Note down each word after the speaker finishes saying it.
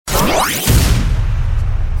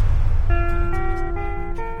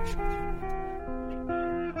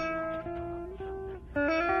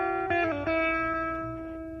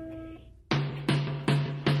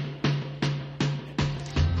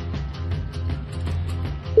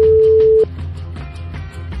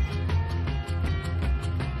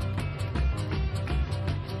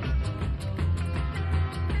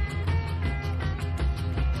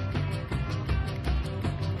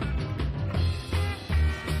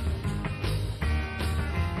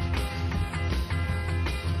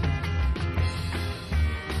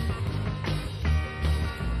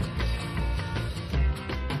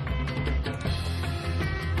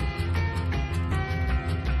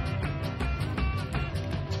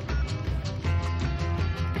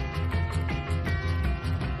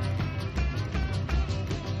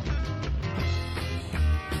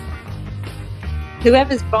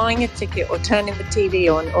Whoever's buying a ticket or turning the TV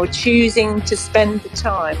on or choosing to spend the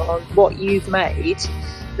time on what you've made,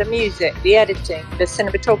 the music, the editing, the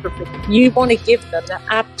cinematography, you want to give them the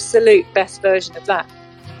absolute best version of that.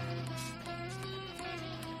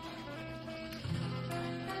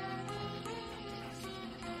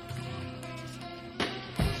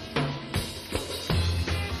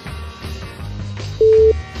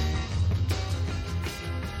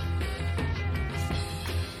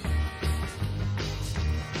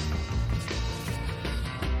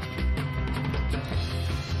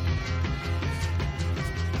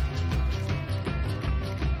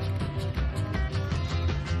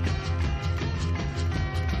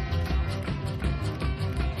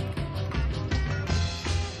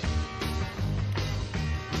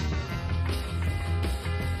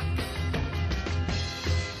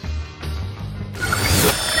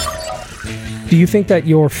 Do you think that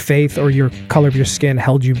your faith or your color of your skin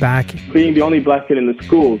held you back? Being the only black kid in the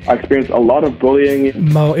school, I experienced a lot of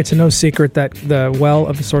bullying. Mo, it's no secret that the well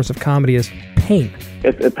of the source of comedy is pain.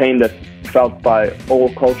 It's a pain that's felt by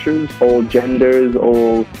all cultures, all genders,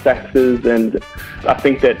 all sexes, and I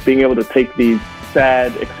think that being able to take these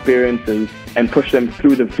sad experiences and push them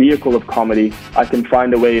through the vehicle of comedy, I can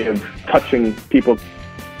find a way of touching people.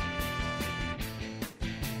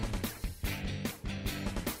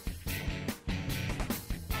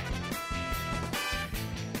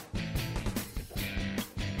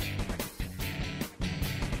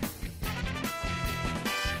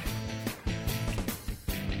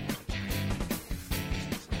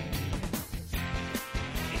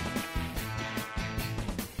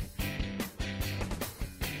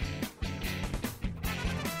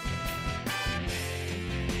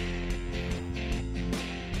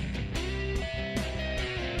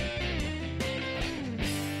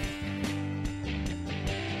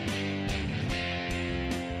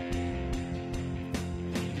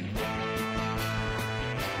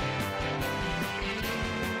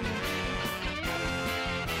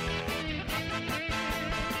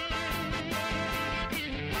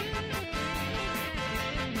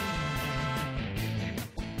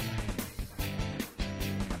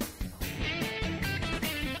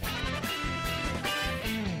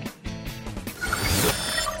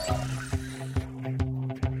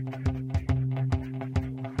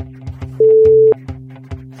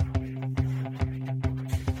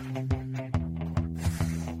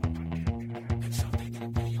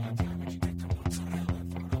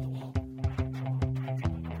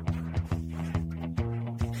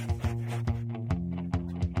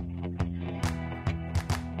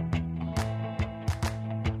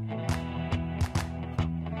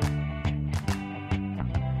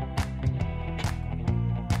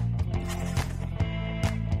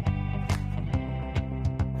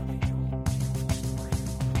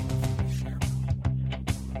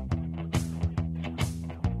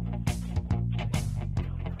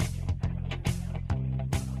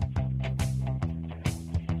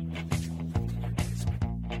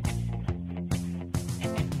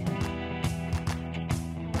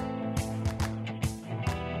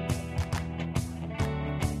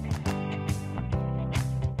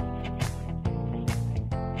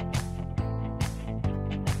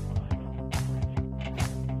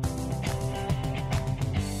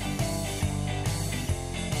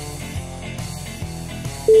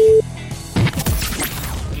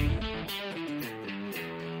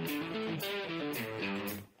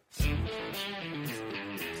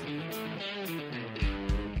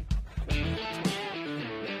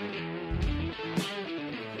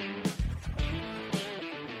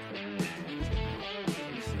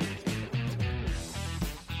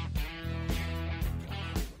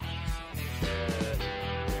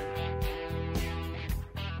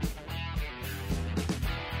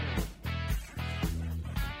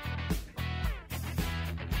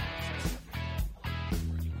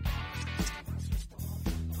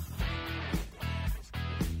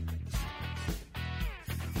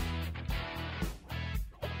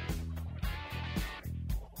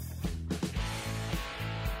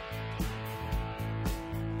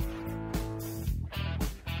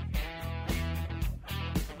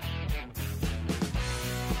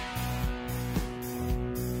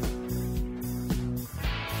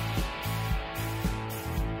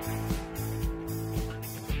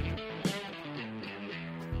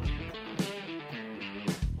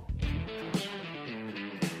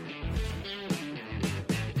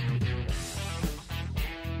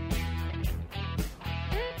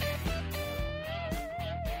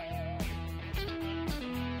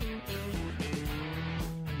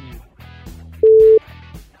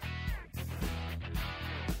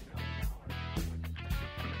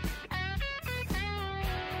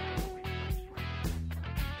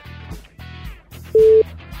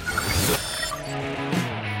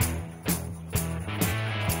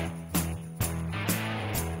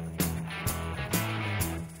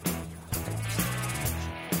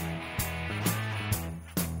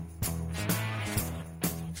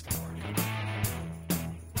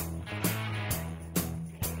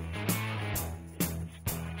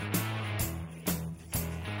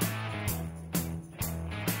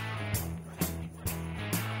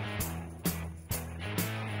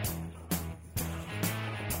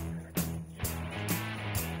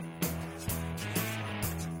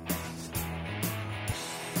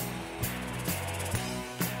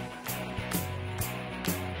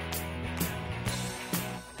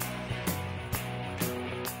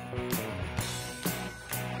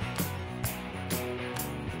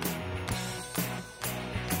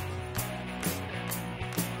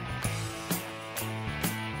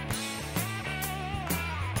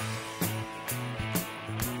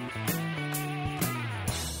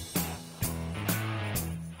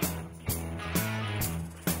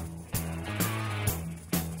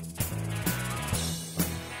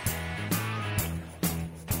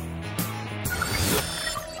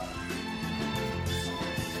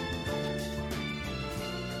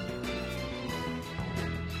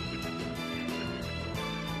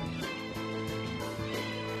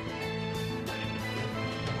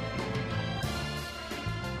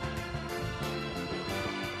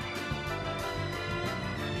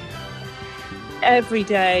 every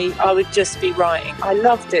day I would just be writing. I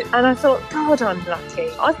loved it. And I thought, God, I'm lucky.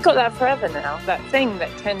 I've got that forever now. That thing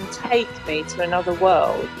that can take me to another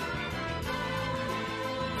world.